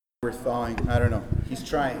We're thawing. I don't know. He's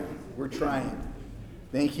trying. We're trying.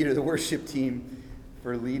 Thank you to the worship team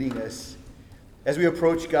for leading us. As we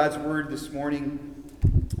approach God's word this morning,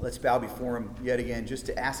 let's bow before him yet again just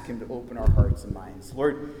to ask him to open our hearts and minds.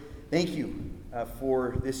 Lord, thank you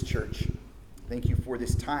for this church. Thank you for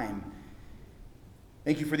this time.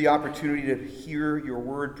 Thank you for the opportunity to hear your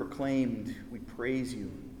word proclaimed. We praise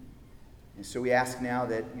you. And so we ask now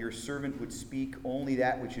that your servant would speak only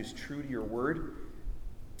that which is true to your word,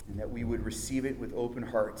 and that we would receive it with open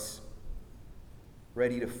hearts,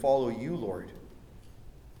 ready to follow you, Lord,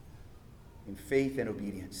 in faith and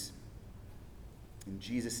obedience. In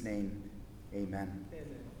Jesus' name, amen.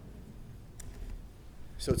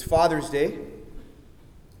 So it's Father's Day,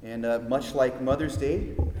 and much like Mother's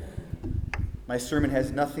Day, my sermon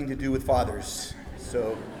has nothing to do with fathers.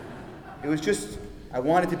 So it was just, I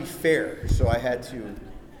wanted to be fair, so I had to.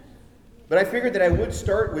 But I figured that I would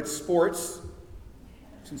start with sports,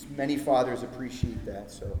 since many fathers appreciate that.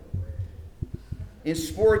 So, in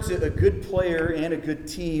sports, a good player and a good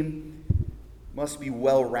team must be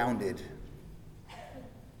well-rounded.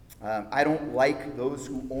 I don't like those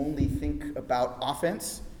who only think about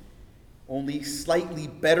offense. Only slightly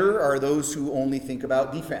better are those who only think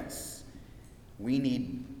about defense. We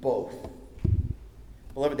need both.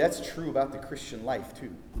 Beloved, that's true about the Christian life,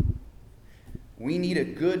 too. We need a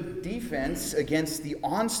good defense against the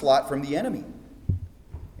onslaught from the enemy.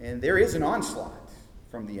 And there is an onslaught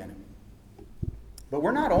from the enemy. But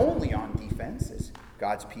we're not only on defense as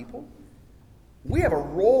God's people. We have a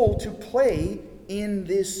role to play in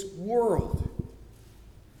this world.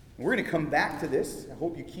 We're going to come back to this. I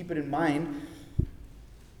hope you keep it in mind.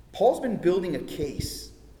 Paul's been building a case.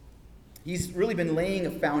 He's really been laying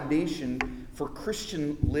a foundation for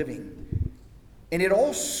Christian living. And it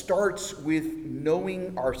all starts with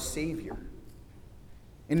knowing our Savior.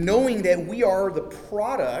 And knowing that we are the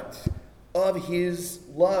product of his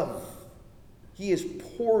love. He has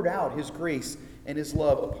poured out his grace and his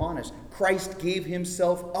love upon us. Christ gave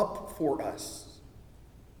himself up for us.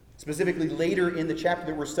 Specifically, later in the chapter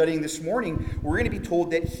that we're studying this morning, we're going to be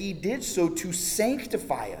told that he did so to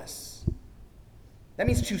sanctify us. That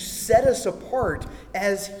means to set us apart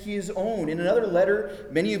as his own. In another letter,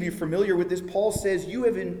 many of you are familiar with this, Paul says, "You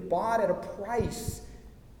have been bought at a price.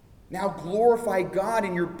 Now glorify God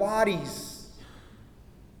in your bodies."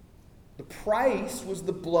 The price was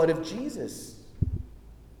the blood of Jesus.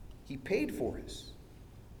 He paid for us.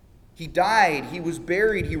 He died, he was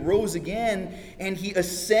buried, he rose again, and he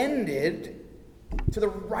ascended to the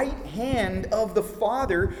right hand of the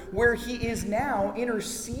Father, where he is now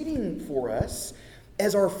interceding for us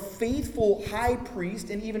as our faithful high priest,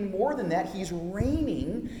 and even more than that, he's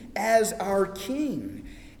reigning as our king.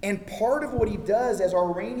 And part of what he does as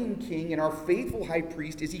our reigning king and our faithful high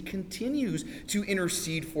priest is he continues to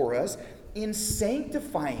intercede for us in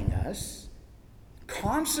sanctifying us,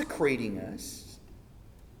 consecrating us,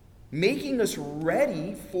 making us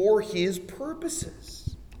ready for his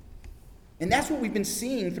purposes. And that's what we've been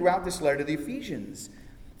seeing throughout this letter to the Ephesians.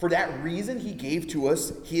 For that reason, he gave to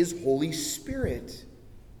us his Holy Spirit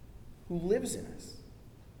who lives in us.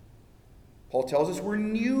 Paul tells us we're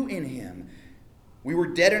new in him. We were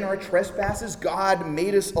dead in our trespasses. God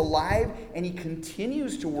made us alive, and he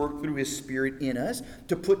continues to work through his Spirit in us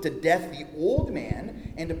to put to death the old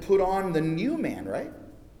man and to put on the new man, right?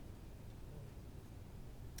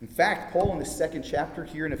 In fact, Paul in the second chapter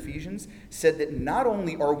here in Ephesians said that not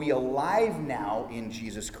only are we alive now in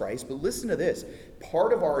Jesus Christ, but listen to this.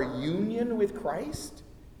 Part of our union with Christ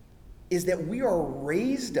is that we are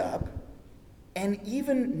raised up, and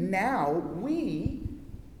even now we,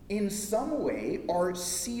 in some way, are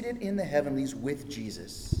seated in the heavenlies with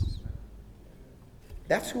Jesus.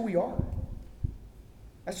 That's who we are.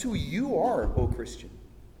 That's who you are, O Christian.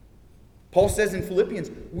 Paul says in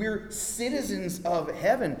Philippians, we're citizens of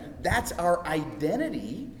heaven. That's our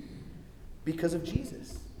identity because of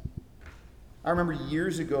Jesus. I remember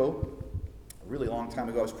years ago, a really long time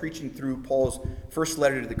ago, I was preaching through Paul's first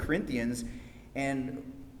letter to the Corinthians,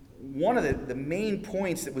 and one of the main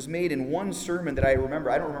points that was made in one sermon that I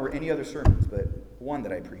remember, I don't remember any other sermons, but one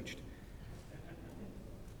that I preached.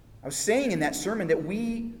 I was saying in that sermon that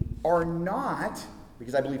we are not,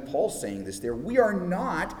 because I believe Paul's saying this there, we are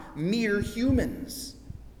not mere humans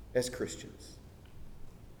as Christians.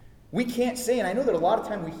 We can't say, and I know that a lot of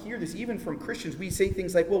time we hear this even from Christians, we say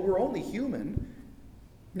things like, well, we're only human.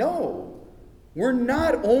 No, we're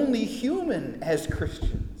not only human as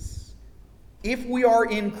Christians. If we are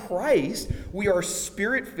in Christ, we are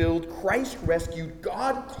Spirit-filled, Christ-rescued,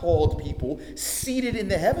 God-called people seated in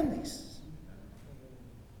the heavenlies.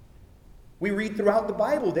 We read throughout the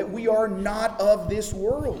Bible that we are not of this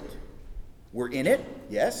world. We're in it,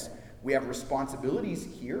 yes. We have responsibilities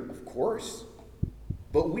here, of course.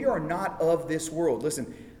 But we are not of this world.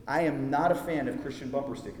 Listen, I am not a fan of Christian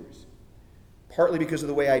bumper stickers. Partly because of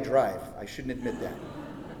the way I drive. I shouldn't admit that.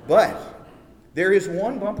 But there is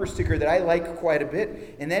one bumper sticker that I like quite a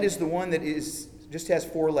bit, and that is the one that just has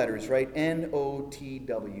 4 letters, right?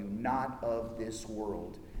 N-O-T-W, not of this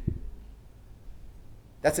world.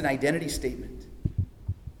 That's an identity statement.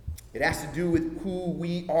 It has to do with who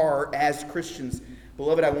we are as Christians.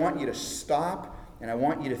 Beloved, I want you to stop, and I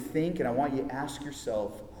want you to think, and I want you to ask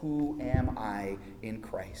yourself, who am I in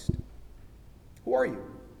Christ? Who are you?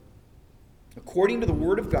 According to the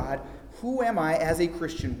Word of God, who am I as a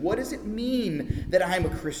Christian? What does it mean that I'm a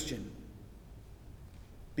Christian?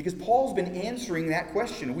 Because Paul's been answering that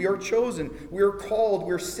question. We are chosen, we are called,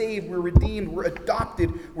 we're saved, we're redeemed, we're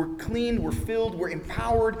adopted, we're cleaned, we're filled, we're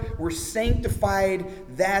empowered, we're sanctified.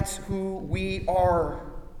 That's who we are.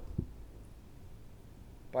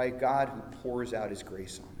 By a God who pours out His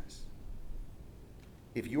grace on us.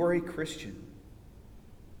 If you are a Christian,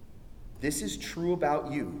 this is true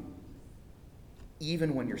about you,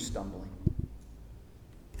 even when you're stumbling,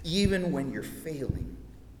 even when you're failing.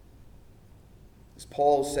 As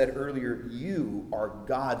Paul said earlier, you are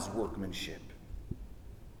God's workmanship,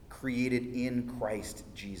 created in Christ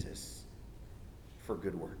Jesus for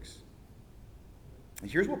good works.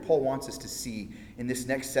 And here's what Paul wants us to see in this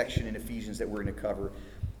next section in Ephesians that we're going to cover.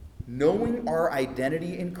 Knowing our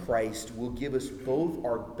identity in Christ will give us both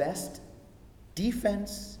our best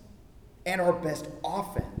defense and our best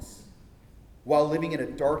offense while living in a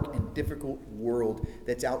dark and difficult world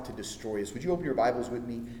that's out to destroy us. Would you open your Bibles with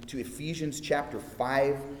me to Ephesians chapter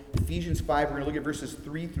 5? Ephesians 5, we're going to look at verses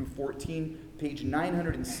 3 through 14, page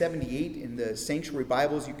 978 in the Sanctuary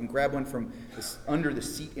Bibles. You can grab one from under the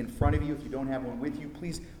seat in front of you. If you don't have one with you,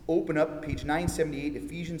 please open up page 978,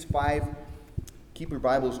 Ephesians 5. Keep your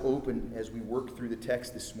Bibles open as we work through the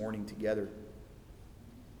text this morning together.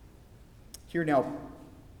 Hear now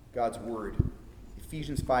God's word.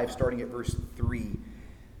 Ephesians 5, starting at verse 3.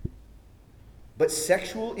 But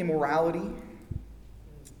sexual immorality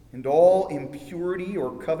and all impurity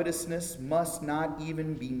or covetousness must not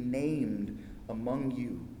even be named among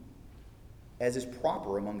you, as is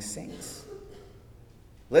proper among saints.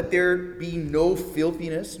 Let there be no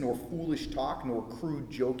filthiness, nor foolish talk, nor crude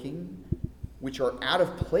joking, which are out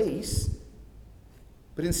of place,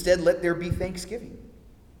 but instead let there be thanksgiving.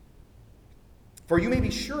 For you may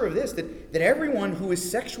be sure of this, that everyone who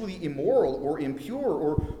is sexually immoral or impure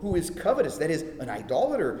or who is covetous, that is, an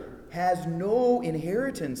idolater, has no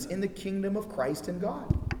inheritance in the kingdom of Christ and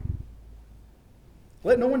God.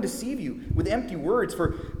 Let no one deceive you with empty words, for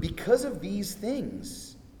because of these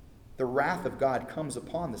things, the wrath of God comes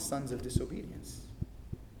upon the sons of disobedience.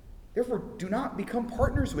 Therefore, do not become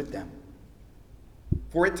partners with them.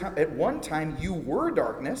 For at one time you were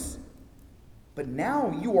darkness, but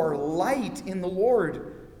now you are light in the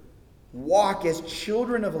Lord. Walk as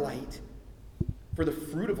children of light. For the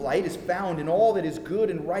fruit of light is found in all that is good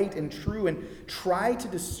and right and true, and try to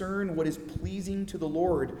discern what is pleasing to the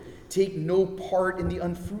Lord. Take no part in the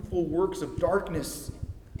unfruitful works of darkness,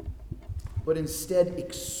 but instead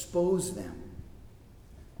expose them.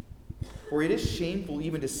 For it is shameful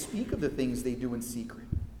even to speak of the things they do in secret.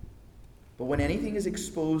 But when anything is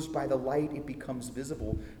exposed by the light, it becomes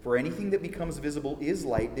visible. For anything that becomes visible is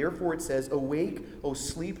light. Therefore it says, awake, O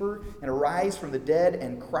sleeper, and arise from the dead,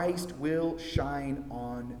 and Christ will shine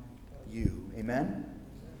on you. Amen?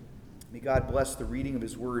 May God bless the reading of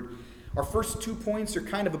His word. Our first 2 points are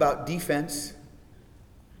kind of about defense.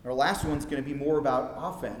 Our last one's going to be more about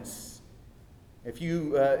offense. If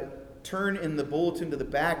you turn in the bulletin to the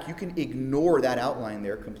back, you can ignore that outline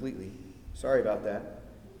there completely. Sorry about that.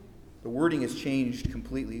 The wording has changed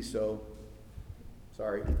completely, so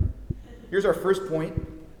sorry. Here's our first point.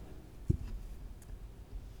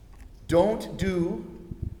 Don't do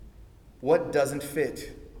what doesn't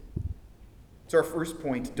fit. It's our first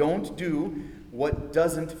point. Don't do what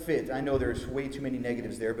doesn't fit. I know there's way too many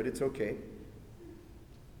negatives there, but it's okay.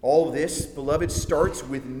 All of this, beloved, starts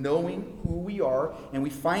with knowing who we are, and we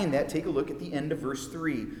find that. Take a look at the end of verse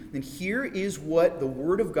 3. And here is what the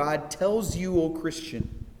Word of God tells you, O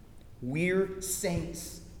Christian. We're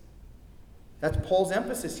saints. That's Paul's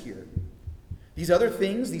emphasis here. These other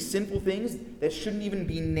things, these sinful things that shouldn't even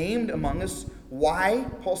be named among us, why?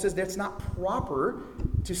 Paul says that's not proper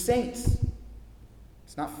to saints.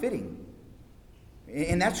 It's not fitting.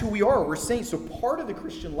 And that's who we are. We're saints. So part of the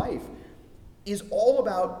Christian life is all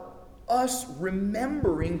about us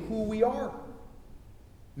remembering who we are.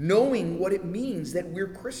 knowing what it means that we're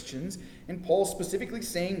Christians, and Paul's specifically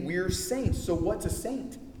saying we're saints. So what's a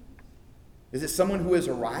saint? Is it someone who has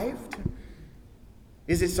arrived?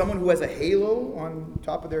 Is it someone who has a halo on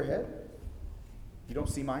top of their head? You don't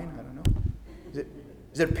see mine? I don't know.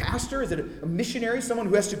 Is it a pastor? Is it a missionary? Someone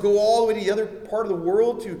who has to go all the way to the other part of the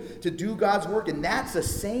world to do God's work, and that's a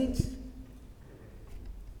saint?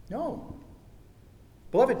 No.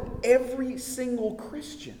 Beloved, every single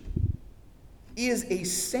Christian is a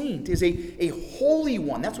saint, is a holy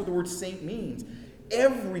one. That's what the word saint means.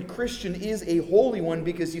 Every Christian is a holy one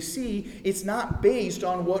because, you see, it's not based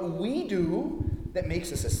on what we do that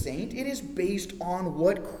makes us a saint. It is based on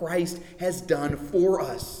what Christ has done for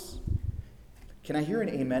us. Can I hear an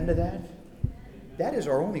amen to that? That is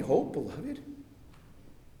our only hope, beloved.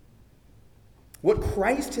 What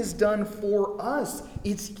Christ has done for us,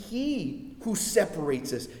 it's He who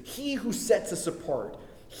separates us. He who sets us apart.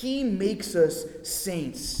 He makes us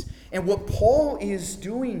saints. And what Paul is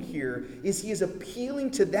doing here is he is appealing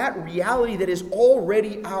to that reality that is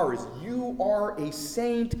already ours. You are a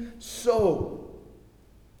saint, so.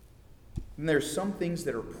 And there's some things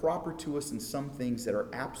that are proper to us and some things that are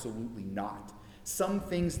absolutely not. Some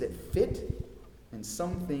things that fit and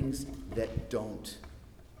some things that don't.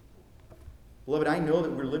 Beloved, I know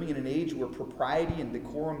that we're living in an age where propriety and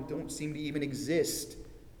decorum don't seem to even exist.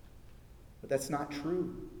 But that's not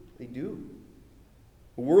true. They do.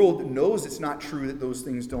 The world knows it's not true that those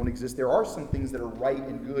things don't exist. There are some things that are right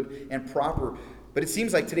and good and proper. But it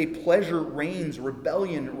seems like today pleasure reigns,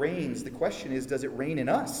 rebellion reigns. The question is, does it reign in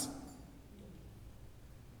us?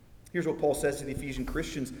 Here's what Paul says to the Ephesian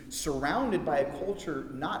Christians, surrounded by a culture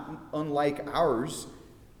not unlike ours,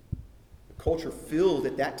 a culture filled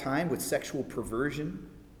at that time with sexual perversion,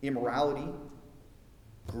 immorality,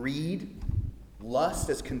 greed, lust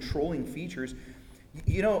as controlling features.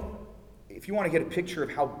 You know, if you want to get a picture of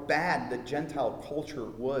how bad the Gentile culture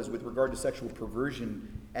was with regard to sexual perversion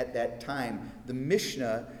at that time, the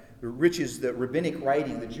Mishnah, which is the rabbinic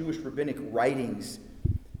writing, the Jewish rabbinic writings,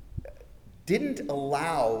 didn't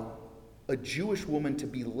allow a Jewish woman to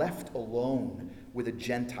be left alone with a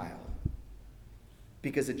Gentile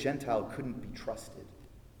because a Gentile couldn't be trusted.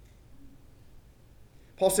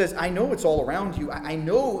 Paul says, I know it's all around you. I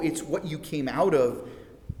know it's what you came out of.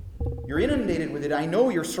 You're inundated with it. I know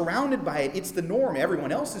you're surrounded by it. It's the norm.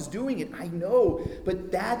 Everyone else is doing it. I know.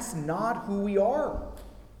 But that's not who we are.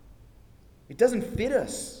 It doesn't fit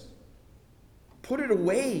us. Put it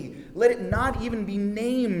away. Let it not even be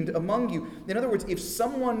named among you. In other words, if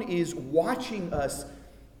someone is watching us,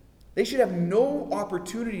 they should have no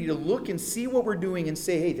opportunity to look and see what we're doing and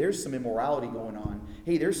say, hey, there's some immorality going on.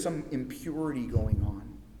 Hey, there's some impurity going on.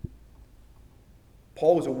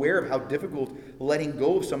 Paul was aware of how difficult letting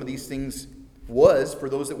go of some of these things was for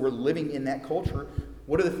those that were living in that culture.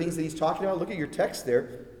 What are the things that he's talking about? Look at your text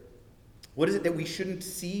there. What is it that we shouldn't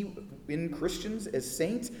see in Christians as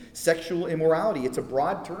saints? Sexual immorality. It's a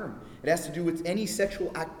broad term. It has to do with any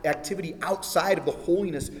sexual activity outside of the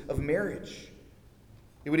holiness of marriage.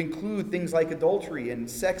 It would include things like adultery and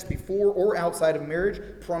sex before or outside of marriage,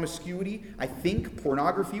 promiscuity. I think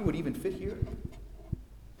pornography would even fit here.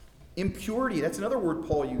 Impurity, that's another word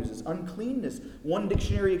Paul uses. Uncleanness. One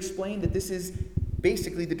dictionary explained that this is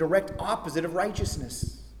basically the direct opposite of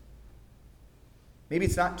righteousness. Maybe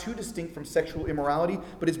it's not too distinct from sexual immorality,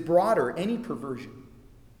 but it's broader, any perversion.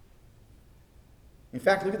 In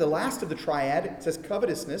fact, look at the last of the triad. It says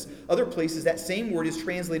covetousness. Other places, that same word is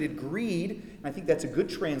translated greed. And I think that's a good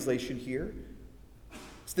translation here.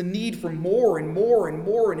 It's the need for more and more and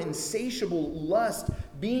more, an insatiable lust,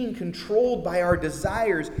 being controlled by our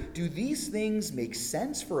desires. Do these things make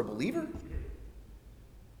sense for a believer?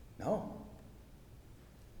 No.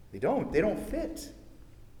 They don't. They don't fit.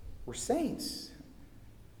 We're saints.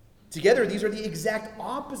 Together, these are the exact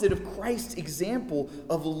opposite of Christ's example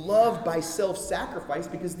of love by self-sacrifice,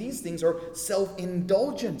 because these things are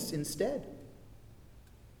self-indulgence instead.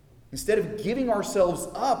 Instead of giving ourselves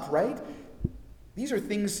up, right? These are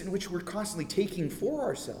things in which we're constantly taking for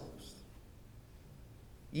ourselves,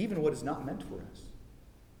 even what is not meant for us.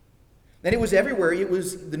 And it was everywhere. It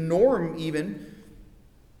was the norm even.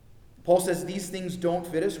 Paul says these things don't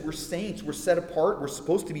fit us. We're saints. We're set apart. We're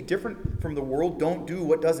supposed to be different from the world. Don't do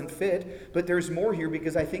what doesn't fit. But there's more here,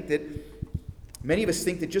 because I think that many of us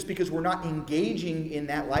think that just because we're not engaging in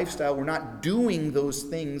that lifestyle, we're not doing those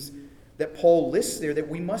things that Paul lists there, that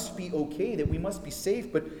we must be okay, that we must be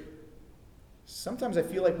safe. But sometimes I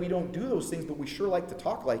feel like we don't do those things, but we sure like to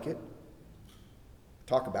talk like it.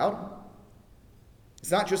 Talk about them. It's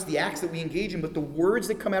not just the acts that we engage in, but the words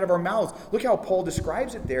that come out of our mouths. Look how Paul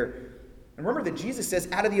describes it there. And remember that Jesus says,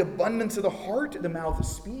 out of the abundance of the heart, the mouth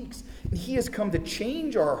speaks. And he has come to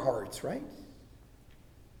change our hearts, right?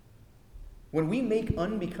 When we make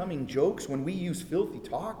unbecoming jokes, when we use filthy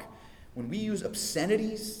talk, when we use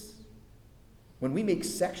obscenities, when we make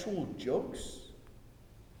sexual jokes,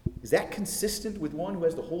 is that consistent with one who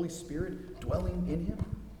has the Holy Spirit dwelling in him?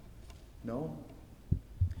 No.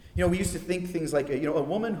 We used to think things like, a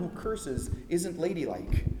woman who curses isn't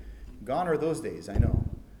ladylike. Gone are those days, I know.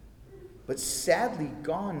 But sadly,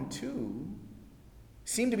 gone too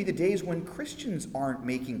seem to be the days when Christians aren't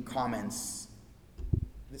making comments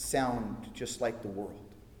that sound just like the world.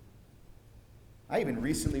 I even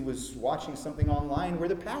recently was watching something online where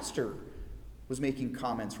the pastor was making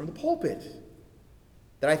comments from the pulpit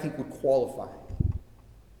that I think would qualify.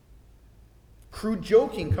 Crude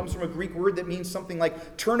joking comes from a Greek word that means something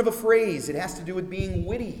like turn of a phrase. It has to do with being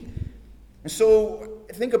witty. And so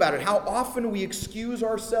think about it, how often we excuse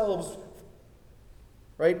ourselves,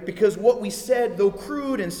 right? Because what we said, though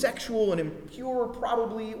crude and sexual and impure,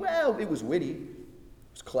 probably, it was witty.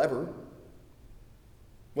 It was clever.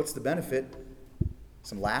 What's the benefit?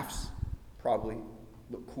 Some laughs, probably.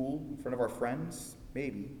 Look cool in front of our friends,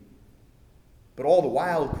 maybe. But all the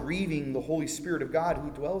while grieving the Holy Spirit of God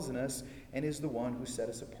who dwells in us and is the one who set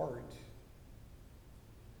us apart.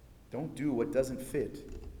 Don't do what doesn't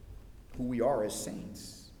fit who we are as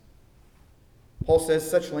saints. Paul says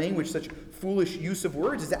such language, such foolish use of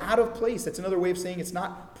words is out of place. That's another way of saying it's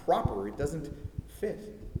not proper. It doesn't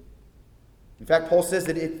fit. In fact, Paul says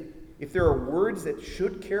that if there are words that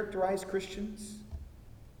should characterize Christians,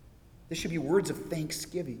 they should be words of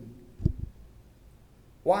thanksgiving.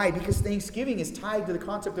 Why? Because thanksgiving is tied to the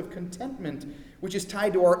concept of contentment, which is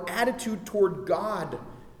tied to our attitude toward God,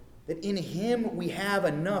 that in Him we have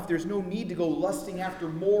enough. There's no need to go lusting after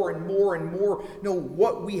more and more and more. No,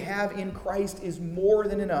 what we have in Christ is more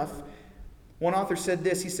than enough. One author said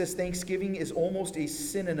this. He says, thanksgiving is almost a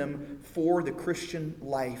synonym for the Christian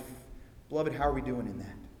life. Beloved, how are we doing in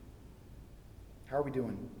that? How are we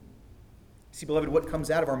doing? See, beloved, what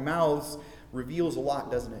comes out of our mouths reveals a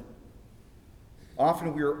lot, doesn't it?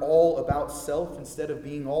 Often we are all about self instead of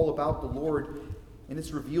being all about the Lord, and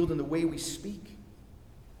it's revealed in the way we speak.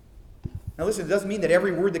 Now listen, it doesn't mean that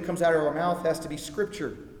every word that comes out of our mouth has to be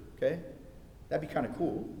Scripture, okay? That'd be kind of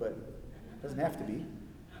cool, but it doesn't have to be.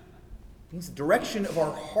 It means the direction of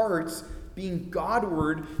our hearts being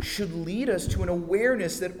Godward should lead us to an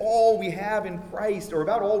awareness that all we have in Christ, or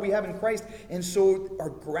about all we have in Christ, and so our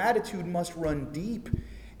gratitude must run deep,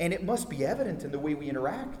 and it must be evident in the way we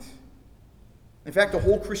interact. In fact, the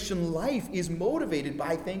whole Christian life is motivated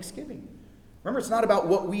by thanksgiving. Remember, it's not about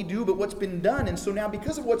what we do, but what's been done. And so now,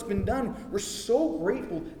 because of what's been done, we're so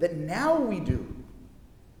grateful that now we do.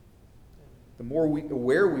 The more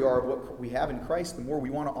aware we are of what we have in Christ, the more we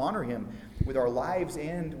want to honor Him with our lives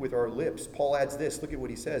and with our lips. Paul adds this. Look at what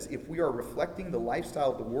he says. If we are reflecting the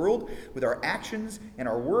lifestyle of the world with our actions and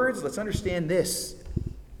our words, let's understand this.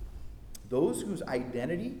 Those whose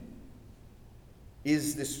identity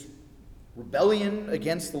is this rebellion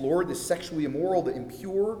against the Lord, the sexually immoral, the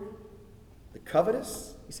impure, the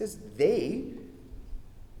covetous, he says they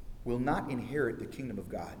will not inherit the kingdom of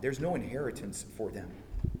God. There's no inheritance for them.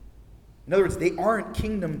 In other words, they aren't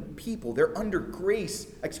kingdom people. They're under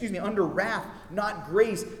under wrath, not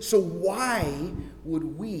grace. So why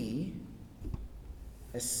would we,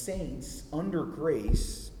 as saints under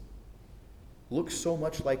grace, look so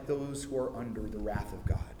much like those who are under the wrath of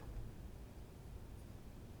God?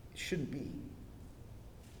 It shouldn't be.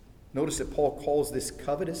 Notice that Paul calls this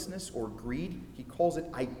covetousness or greed. He calls it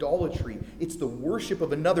idolatry. It's the worship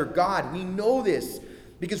of another god. We know this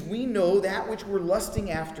because we know that which we're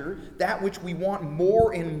lusting after, that which we want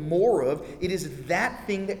more and more of, it is that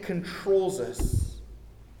thing that controls us.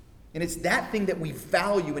 And it's that thing that we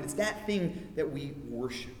value, and it's that thing that we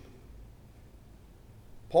worship.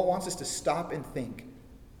 Paul wants us to stop and think.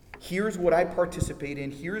 Here's what I participate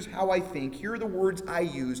in. Here's how I think. Here are the words I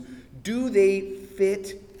use. Do they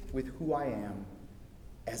fit with who I am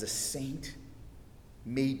as a saint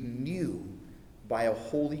made new by a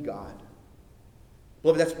holy God?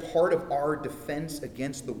 Beloved, that's part of our defense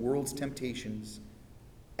against the world's temptations.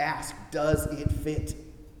 Ask, does it fit?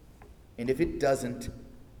 And if it doesn't,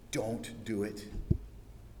 don't do it.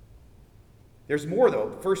 There's more,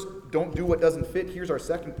 though. First, don't do what doesn't fit. Here's our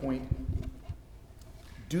second point.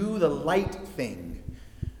 Do the light thing.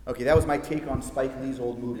 Okay, that was my take on Spike Lee's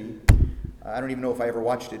old movie. I don't even know if I ever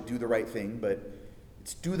watched it, Do the Right Thing, but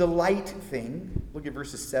it's do the light thing. Look at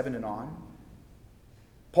verses 7 and on.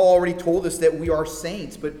 Paul already told us that we are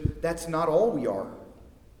saints, but that's not all we are.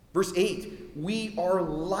 Verse 8, we are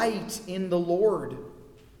light in the Lord.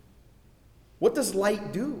 What does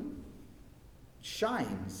light do? It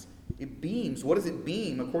shines. It beams. What does it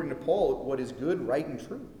beam? According to Paul, what is good, right, and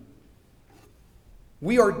true.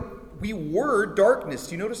 We were darkness.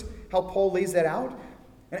 Do you notice how Paul lays that out?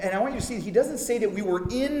 And I want you to see, he doesn't say that we were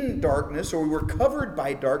in darkness or we were covered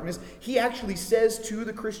by darkness. He actually says to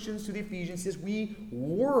the Christians, to the Ephesians, he says, we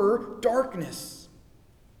were darkness.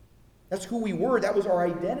 That's who we were. That was our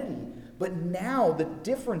identity. But now the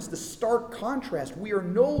difference, the stark contrast, we are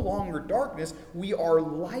no longer darkness. We are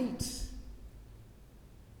light.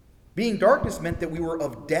 Being darkness meant that we were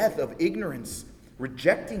of death, of ignorance,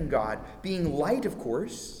 rejecting God. Being light, of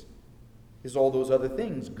course, is all those other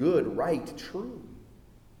things, good, right, true.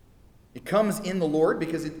 It comes in the Lord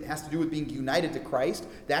because it has to do with being united to Christ.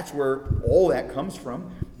 That's where all that comes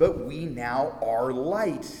from. But we now are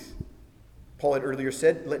light. Paul had earlier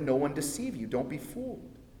said, let no one deceive you. Don't be fooled.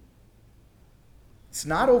 It's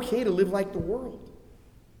not okay to live like the world.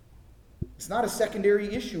 It's not a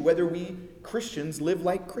secondary issue whether we Christians live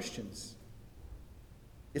like Christians.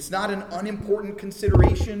 It's not an unimportant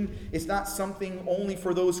consideration. It's not something only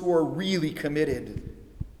for those who are really committed.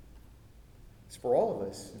 It's for all of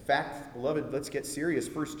us. In fact, beloved, let's get serious.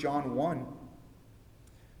 1 John 1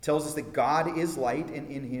 tells us that God is light, and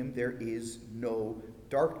in him there is no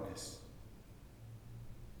darkness.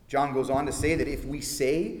 John goes on to say that if we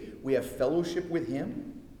say we have fellowship with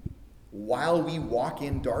him while we walk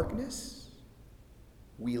in darkness,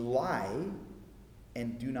 we lie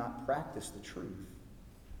and do not practice the truth.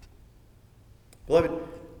 Beloved,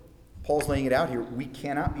 Paul's laying it out here. We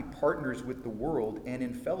cannot be partners with the world and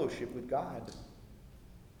in fellowship with God.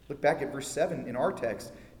 Look back at verse 7 in our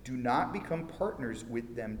text. Do not become partners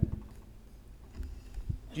with them.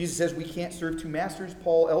 Jesus says we can't serve two masters.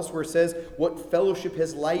 Paul elsewhere says, what fellowship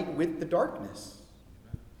has light with the darkness?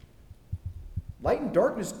 Light and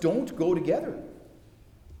darkness don't go together.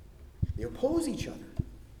 They oppose each other.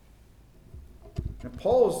 And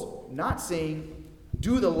Paul's not saying,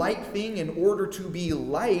 do the light thing in order to be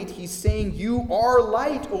light. He's saying, you are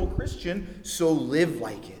light, O Christian, so live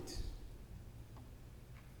like it.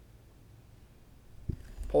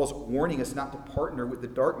 Paul's warning us not to partner with the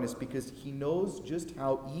darkness because he knows just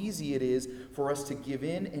how easy it is for us to give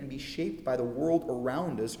in and be shaped by the world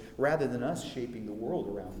around us rather than us shaping the world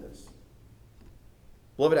around us.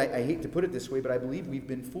 Beloved, I hate to put it this way, but I believe we've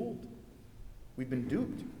been fooled. We've been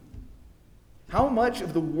duped. How much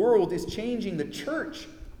of the world is changing the church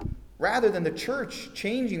rather than the church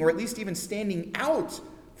changing or at least even standing out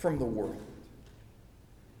from the world?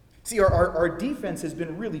 See, our defense has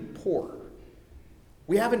been really poor.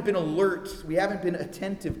 We haven't been alert. We haven't been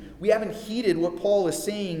attentive. We haven't heeded what Paul is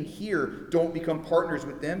saying here. Don't become partners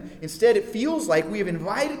with them. Instead, it feels like we have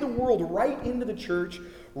invited the world right into the church,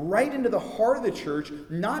 right into the heart of the church,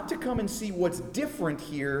 not to come and see what's different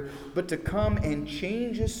here, but to come and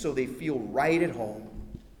change us so they feel right at home.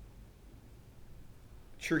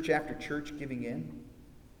 Church after church giving in.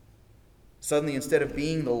 Suddenly, instead of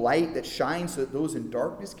being the light that shines so that those in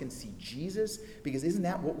darkness can see Jesus, because isn't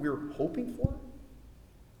that what we're hoping for?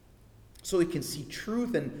 So they can see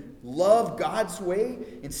truth and love God's way.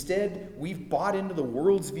 Instead, we've bought into the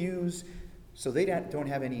world's views, so they don't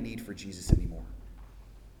have any need for Jesus anymore.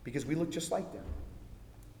 Because we look just like them.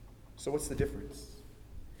 So what's the difference?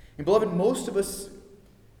 And beloved, most of us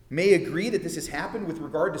may agree that this has happened with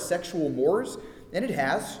regard to sexual mores, and it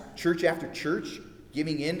has. Church after church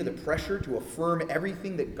giving in to the pressure to affirm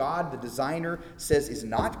everything that God, the designer, says is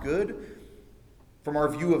not good. From our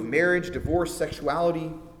view of marriage, divorce,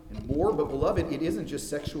 sexuality, and more. But beloved, it isn't just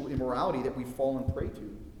sexual immorality that we've fallen prey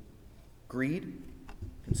to. Greed,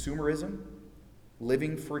 consumerism,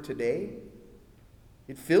 living for today.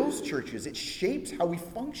 It fills churches. It shapes how we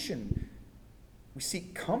function. We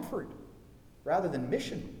seek comfort rather than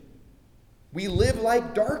mission. We live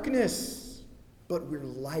like darkness, but we're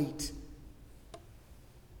light.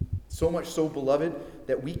 So much so, beloved,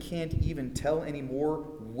 that we can't even tell anymore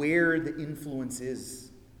where the influence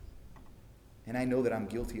is. And I know that I'm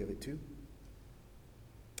guilty of it too.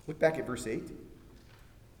 Look back at verse 8.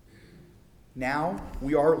 Now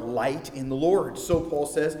we are light in the Lord. So Paul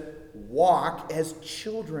says, walk as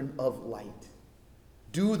children of light.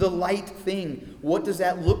 Do the light thing. What does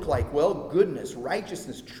that look like? Well, goodness,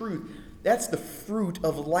 righteousness, truth. That's the fruit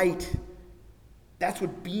of light. That's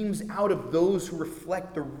what beams out of those who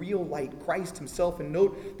reflect the real light, Christ himself. And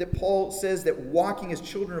note that Paul says that walking as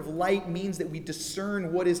children of light means that we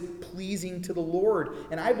discern what is pleasing to the Lord.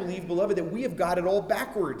 And I believe, beloved, that we have got it all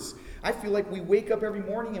backwards. I feel like we wake up every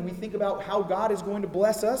morning and we think about how God is going to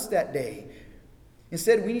bless us that day.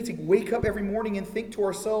 Instead, we need to wake up every morning and think to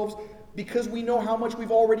ourselves, because we know how much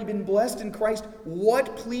we've already been blessed in Christ,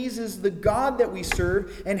 what pleases the God that we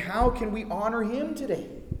serve, and how can we honor Him today?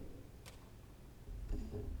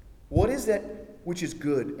 What is that which is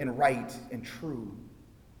good and right and true?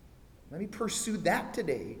 Let me pursue that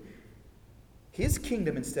today. His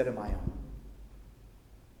kingdom instead of my own.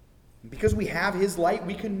 And because we have His light,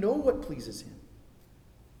 we can know what pleases Him.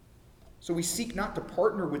 So we seek not to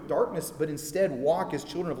partner with darkness, but instead walk as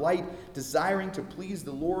children of light, desiring to please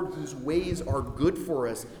the Lord, whose ways are good for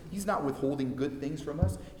us. He's not withholding good things from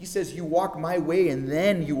us. He says, you walk my way, and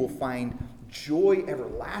then you will find joy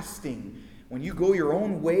everlasting. When you go your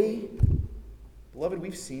own way, beloved,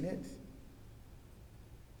 we've seen it.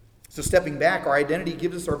 So stepping back, our identity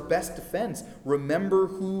gives us our best defense. Remember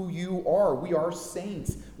who you are. We are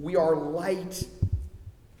saints. We are light.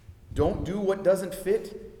 Don't do what doesn't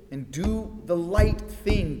fit. And do the light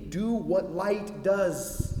thing. Do what light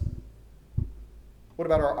does. What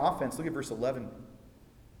about our offense? Look at verse 11.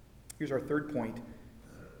 Here's our third point.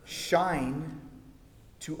 Shine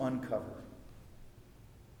to uncover.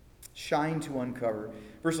 Shine to uncover.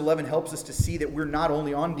 Verse 11 helps us to see that we're not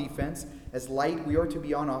only on defense. As light, we are to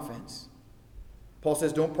be on offense. Paul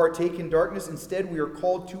says, don't partake in darkness. Instead, we are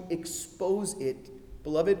called to expose it.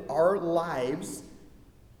 Beloved, our lives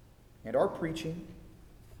and our preaching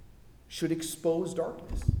should expose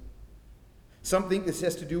darkness. Some think this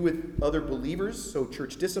has to do with other believers, so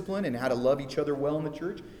church discipline and how to love each other well in the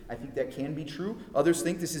church. I think that can be true. Others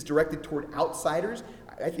think this is directed toward outsiders.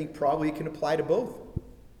 I think probably it can apply to both.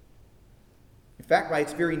 In fact, by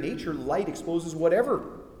its very nature, light exposes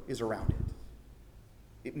whatever is around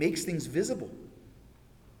it. It makes things visible.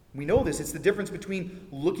 We know this. It's the difference between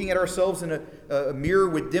looking at ourselves in a mirror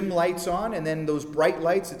with dim lights on and then those bright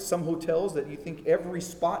lights at some hotels that you think every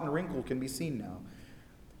spot and wrinkle can be seen now.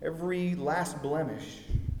 Every last blemish.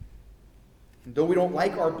 And though we don't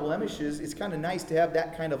like our blemishes, it's kind of nice to have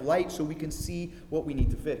that kind of light so we can see what we need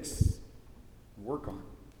to fix and work on.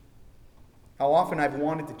 How often I've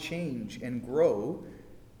wanted to change and grow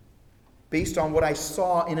based on what I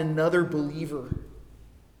saw in another believer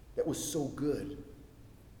that was so good.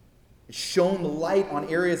 It shone the light on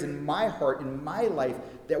areas in my heart, in my life,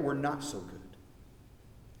 that were not so good.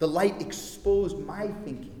 The light exposed my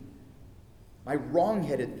thinking, my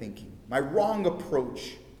wrong-headed thinking, my wrong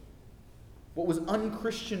approach, what was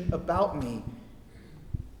unchristian about me.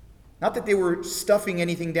 Not that they were stuffing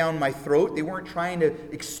anything down my throat. They weren't trying to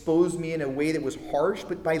expose me in a way that was harsh,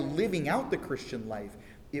 but by living out the Christian life,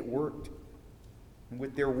 it worked. And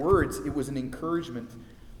with their words, it was an encouragement.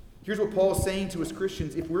 Here's what Paul is saying to us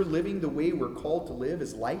Christians. If we're living the way we're called to live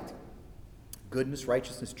as light, goodness,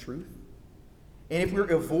 righteousness, truth, and if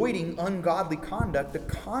we're avoiding ungodly conduct, the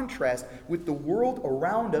contrast with the world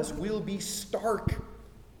around us will be stark.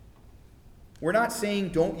 We're not saying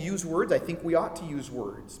don't use words. I think we ought to use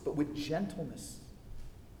words, but with gentleness.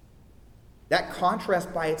 That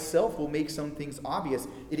contrast by itself will make some things obvious.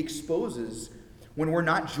 It exposes when we're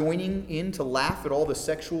not joining in to laugh at all the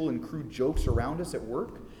sexual and crude jokes around us at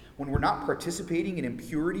work, when we're not participating in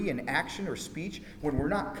impurity in action or speech, when we're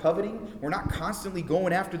not coveting, we're not constantly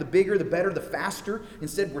going after the bigger, the better, the faster.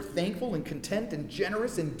 Instead, we're thankful and content and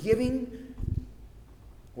generous and giving.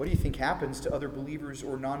 What do you think happens to other believers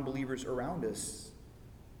or non-believers around us?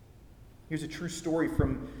 Here's a true story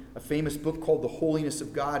from a famous book called The Holiness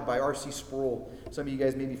of God by R.C. Sproul. Some of you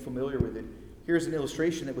guys may be familiar with it. Here's an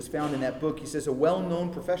illustration that was found in that book. He says a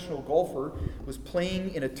well-known professional golfer was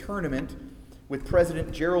playing in a tournament with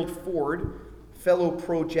President Gerald Ford, fellow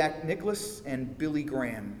pro Jack Nicklaus, and Billy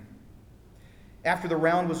Graham. After the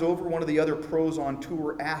round was over, one of the other pros on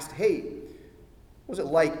tour asked, "Hey, what was it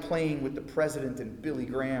like playing with the president and Billy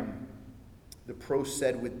Graham?" The pro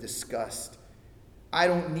said with disgust, "I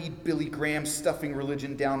don't need Billy Graham stuffing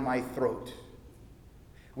religion down my throat."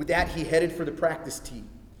 With that, he headed for the practice tee.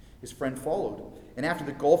 His friend followed, and after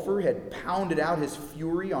the golfer had pounded out his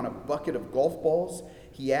fury on a bucket of golf balls,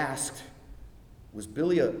 he asked, "Was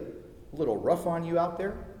Billy a little rough on you out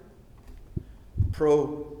there?" The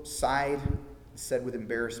pro sighed and said with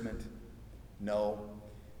embarrassment, "No,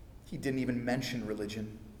 he didn't even mention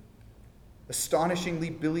religion." Astonishingly,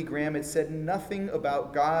 Billy Graham had said nothing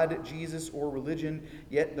about God, Jesus, or religion,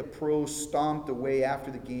 yet the pro stomped away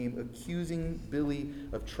after the game, accusing Billy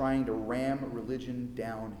of trying to ram religion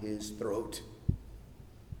down his throat.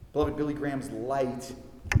 Beloved, Billy Graham's light,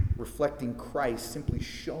 reflecting Christ, simply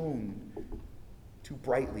shone too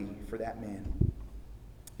brightly for that man.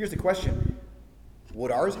 Here's the question.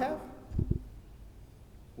 Would ours have?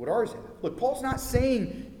 Would ours have? Look, Paul's not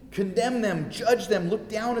saying condemn them, judge them, look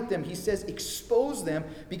down at them. He says expose them,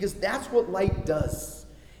 because that's what light does.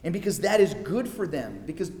 And because that is good for them,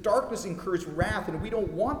 because darkness incurs wrath, and we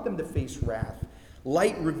don't want them to face wrath,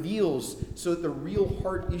 light reveals so that the real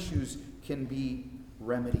heart issues can be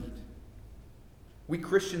remedied. We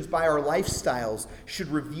Christians, by our lifestyles, should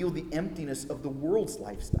reveal the emptiness of the world's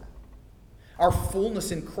lifestyle. Our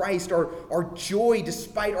fullness in Christ, our joy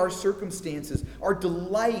despite our circumstances, our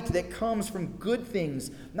delight that comes from good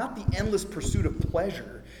things, not the endless pursuit of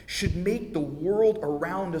pleasure, should make the world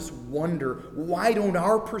around us wonder, why don't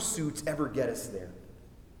our pursuits ever get us there?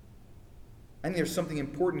 I think there's something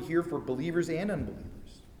important here for believers and unbelievers.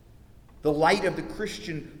 The light of the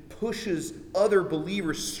Christian pushes other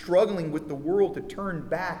believers struggling with the world to turn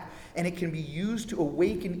back, and it can be used to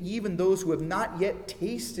awaken even those who have not yet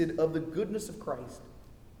tasted of the goodness of Christ.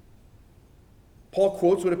 Paul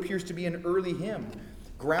quotes what appears to be an early hymn,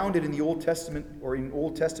 grounded in the Old Testament or in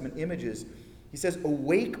Old Testament images. He says,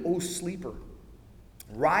 "Awake, O sleeper,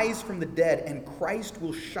 rise from the dead, and Christ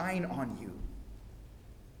will shine on you."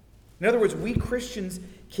 In other words, we Christians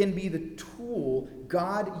can be the tool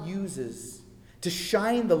God uses to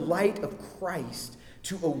shine the light of Christ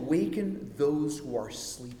to awaken those who are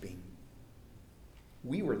sleeping.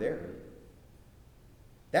 We were there.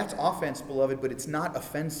 That's offense, beloved, but it's not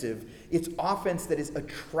offensive. It's offense that is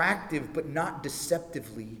attractive, but not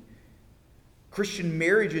deceptively. Christian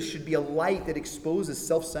marriages should be a light that exposes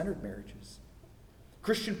self-centered marriages.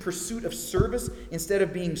 Christian pursuit of service instead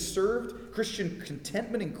of being served. Christian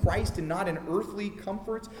contentment in Christ and not in earthly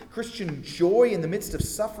comforts. Christian joy in the midst of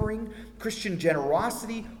suffering. Christian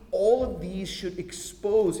generosity. All of these should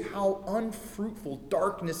expose how unfruitful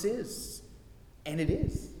darkness is. And it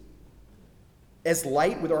is. As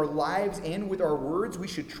light with our lives and with our words, we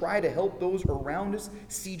should try to help those around us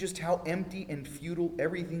see just how empty and futile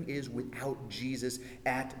everything is without Jesus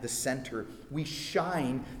at the center. We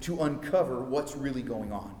shine to uncover what's really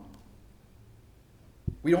going on.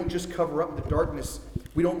 We don't just cover up the darkness.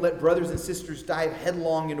 We don't let brothers and sisters dive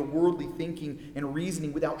headlong into worldly thinking and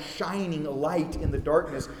reasoning without shining a light in the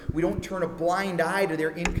darkness. We don't turn a blind eye to their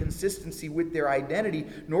inconsistency with their identity,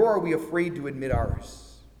 nor are we afraid to admit ours.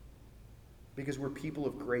 Because we're people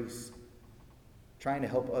of grace, trying to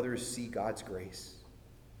help others see God's grace.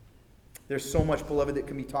 There's so much, beloved, that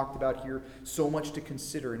can be talked about here, so much to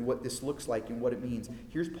consider in what this looks like and what it means.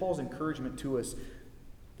 Here's Paul's encouragement to us.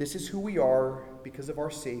 This is who we are because of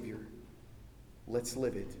our Savior. Let's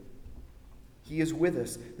live it. He is with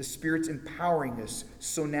us. The Spirit's empowering us.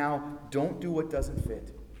 So now, don't do what doesn't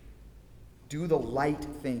fit. Do the light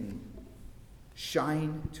thing.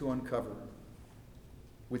 Shine to uncover.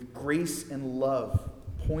 With grace and love,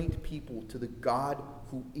 point people to the God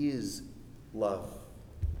who is love.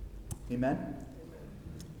 Amen?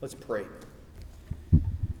 Let's pray.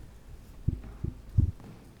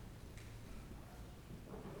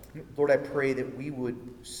 Lord, I pray that we would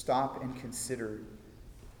stop and consider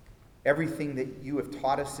everything that you have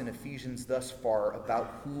taught us in Ephesians thus far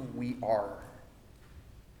about who we are.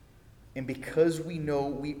 And because we know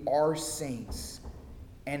we are saints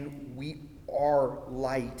and we are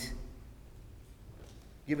light,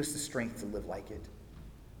 give us the strength to live like it.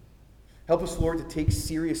 Help us, Lord, to take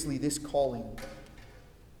seriously this calling,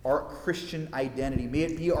 our Christian identity. May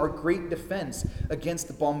it be our great defense against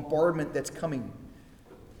the bombardment that's coming,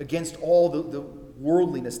 against all the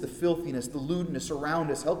worldliness, the filthiness, the lewdness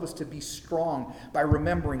around us. Help us to be strong by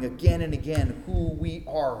remembering again and again who we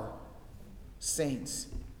are, saints,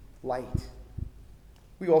 light.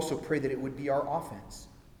 We also pray that it would be our offense.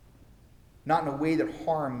 Not in a way that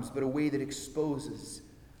harms, but a way that exposes.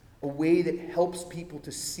 A way that helps people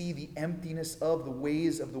to see the emptiness of the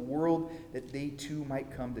ways of the world, that they too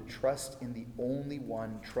might come to trust in the only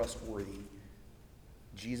one trustworthy,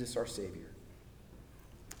 Jesus our Savior.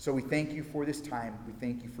 So we thank you for this time. We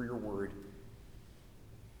thank you for your word.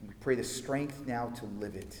 And we pray the strength now to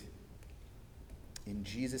live it. In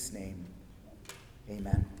Jesus' name,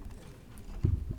 amen.